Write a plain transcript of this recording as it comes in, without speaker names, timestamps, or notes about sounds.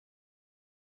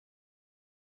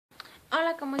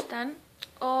Hola, ¿cómo están?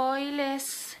 Hoy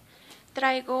les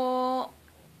traigo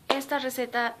esta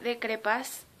receta de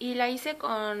crepas y la hice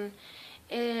con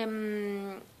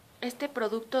este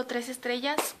producto 3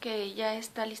 estrellas que ya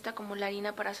está lista como la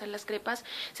harina para hacer las crepas.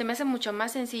 Se me hace mucho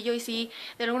más sencillo y sí,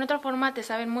 de alguna otra forma te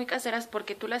saben muy caseras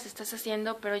porque tú las estás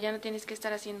haciendo, pero ya no tienes que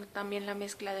estar haciendo también la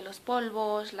mezcla de los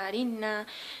polvos, la harina,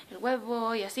 el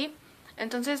huevo y así.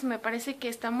 Entonces me parece que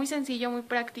está muy sencillo, muy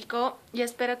práctico y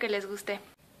espero que les guste.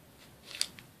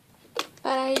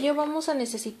 Para ello vamos a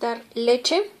necesitar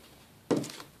leche.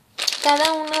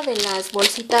 Cada una de las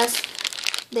bolsitas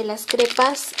de las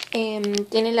crepas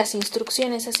tiene las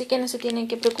instrucciones, así que no se tienen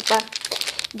que preocupar.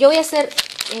 Yo voy a hacer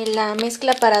la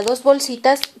mezcla para 2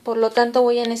 bolsitas, por lo tanto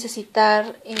voy a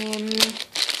necesitar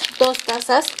 2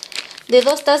 tazas. De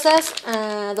 2 tazas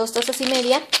a 2 tazas y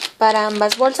media para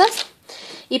ambas bolsas.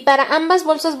 Y para ambas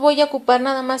bolsas voy a ocupar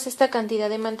nada más esta cantidad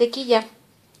de mantequilla,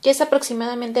 que es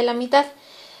aproximadamente la mitad.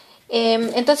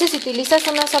 Entonces si utilizas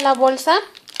una sola bolsa,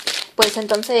 pues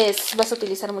entonces vas a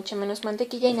utilizar mucho menos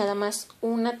mantequilla y nada más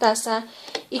una taza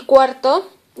y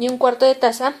un cuarto de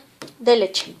taza de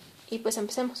leche. Y pues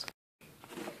empecemos.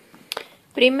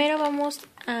 Primero vamos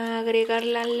a agregar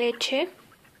la leche.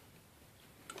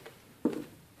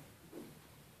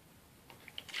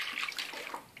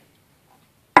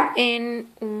 En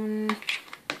un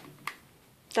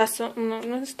tazón,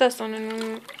 no es tazón, en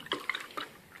un,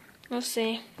 no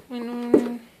sé, en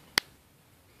un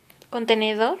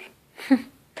contenedor.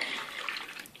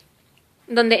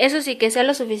 Donde eso sí que sea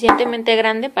lo suficientemente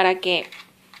grande para que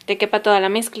te quepa toda la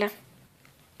mezcla.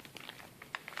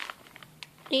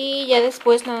 Y ya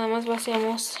después nada más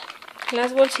vaciamos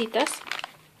las bolsitas.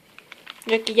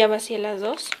 Yo aquí ya vacié las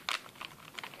 2.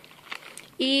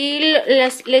 Y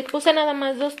le puse nada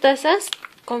más 2 tazas.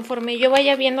 Conforme yo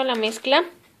vaya viendo la mezcla,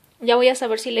 ya voy a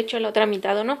saber si le echo la otra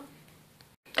mitad o no.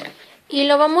 Y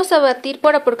lo vamos a batir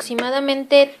por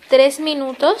aproximadamente 3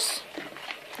 minutos.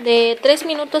 De 3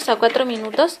 minutos a 4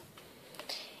 minutos.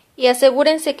 Y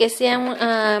asegúrense que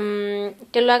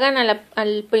que lo hagan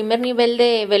al primer nivel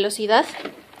de velocidad.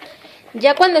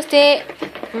 Ya cuando esté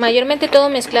mayormente todo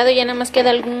mezclado, ya nada más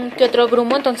queda algún que otro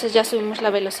grumo, entonces ya subimos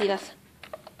la velocidad.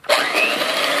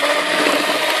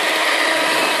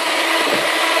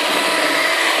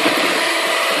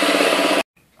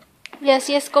 Y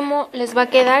así es como les va a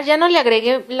quedar. Ya no le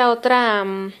agregué el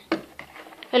otro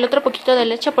poquito de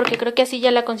leche porque creo que así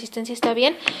ya la consistencia está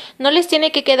bien. No les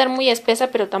tiene que quedar muy espesa,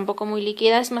 pero tampoco muy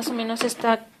líquida. Es más o menos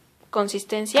esta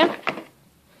consistencia.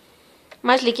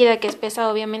 Más líquida que espesa,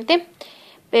 obviamente.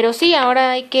 Pero sí, ahora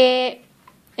hay que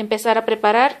empezar a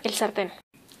preparar el sartén.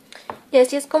 Y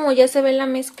así es como ya se ve la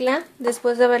mezcla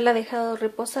después de haberla dejado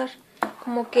reposar.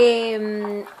 Como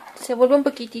que se vuelve un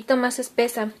poquitito más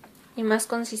espesa y más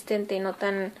consistente, no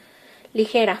tan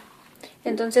ligera.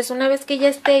 Entonces una vez que ya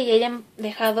esté y hayan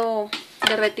dejado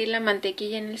derretir la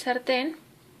mantequilla en el sartén,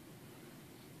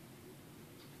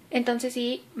 entonces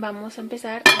sí vamos a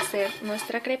empezar a hacer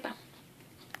nuestra crepa.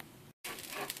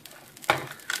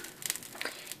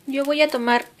 Yo voy a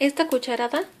tomar esta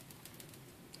cucharada,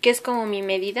 que es como mi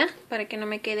medida, para que no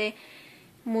me quede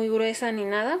muy gruesa ni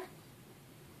nada.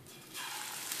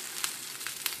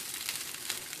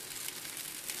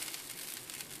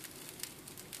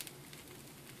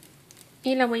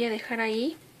 Y la voy a dejar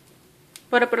ahí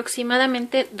por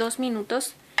aproximadamente 2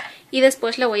 minutos y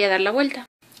después le voy a dar la vuelta.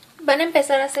 Van a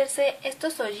empezar a hacerse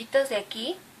estos hoyitos de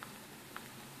aquí,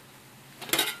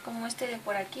 como este de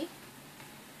por aquí.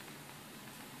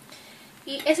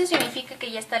 Y eso significa que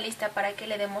ya está lista para que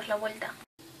le demos la vuelta.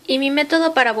 Y mi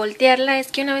método para voltearla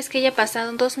es que una vez que haya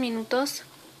pasado 2 minutos,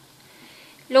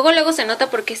 luego se nota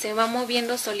porque se va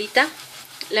moviendo solita.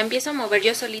 La empiezo a mover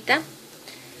yo solita.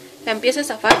 La empiezo a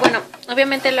zafar. Bueno,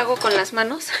 obviamente lo hago con las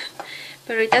manos,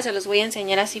 pero ahorita se los voy a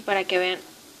enseñar así para que vean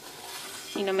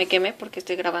y no me queme porque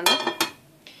estoy grabando.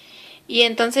 Y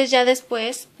entonces ya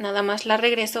después nada más la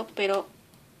regreso, pero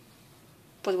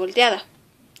pues volteada.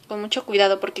 Con mucho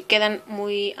cuidado porque quedan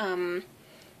muy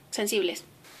sensibles.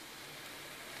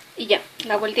 Y ya,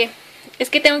 la volteé.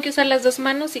 Es que tengo que usar las 2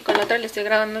 manos y con la otra le estoy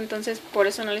grabando, entonces por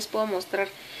eso no les puedo mostrar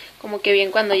como que bien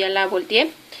cuando ya la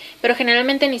volteé. Pero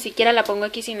generalmente ni siquiera la pongo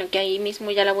aquí, sino que ahí mismo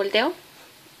ya la volteo.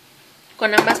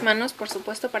 Con ambas manos, por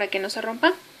supuesto, para que no se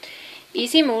rompa. Y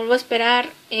sí, me vuelvo a esperar,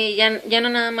 ya no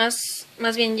nada más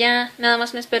bien ya nada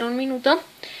más me espero 1 minuto.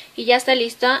 Y ya está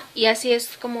lista y así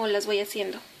es como las voy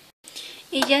haciendo.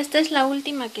 Y ya esta es la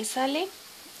última que sale.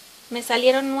 Me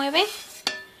salieron 9.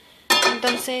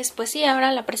 Entonces, pues sí,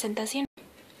 ahora la presentación.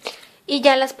 Y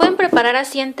ya las pueden preparar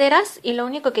así enteras y lo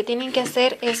único que tienen que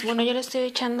hacer es, bueno, yo le estoy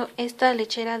echando esta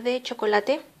lechera de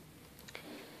chocolate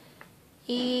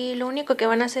Y lo único que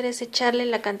van a hacer es echarle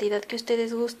la cantidad que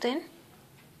ustedes gusten.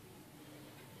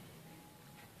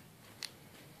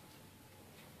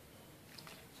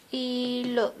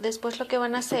 Y después lo que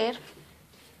van a hacer...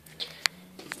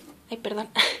 Ay, perdón.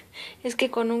 Es que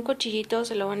con un cuchillito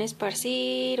se lo van a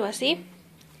esparcir o así.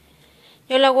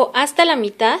 Yo lo hago hasta la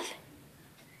mitad.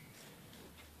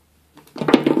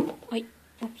 Ay,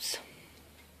 ups.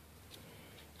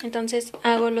 Entonces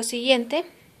hago lo siguiente.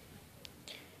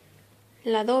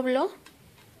 La doblo.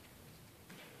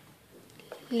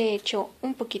 Le echo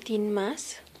un poquitín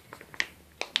más.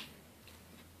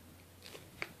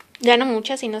 Ya no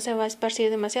mucha, si no se va a esparcir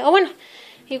demasiado. O bueno,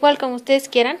 igual como ustedes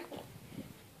quieran.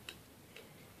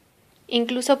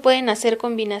 Incluso pueden hacer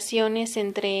combinaciones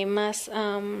entre más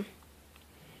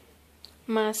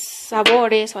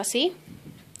sabores o así.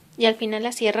 Y al final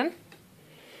la cierran.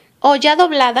 O ya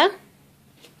doblada,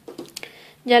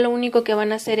 ya lo único que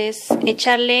van a hacer es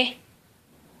echarle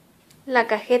la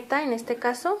cajeta en este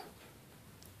caso.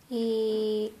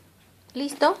 Y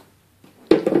listo.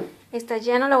 Esta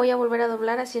ya no la voy a volver a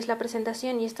doblar, así es la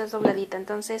presentación y esta es dobladita.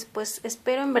 Entonces pues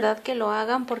espero en verdad que lo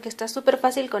hagan porque está súper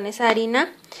fácil con esa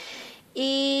harina.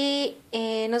 Y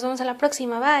nos vemos a la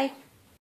próxima, bye.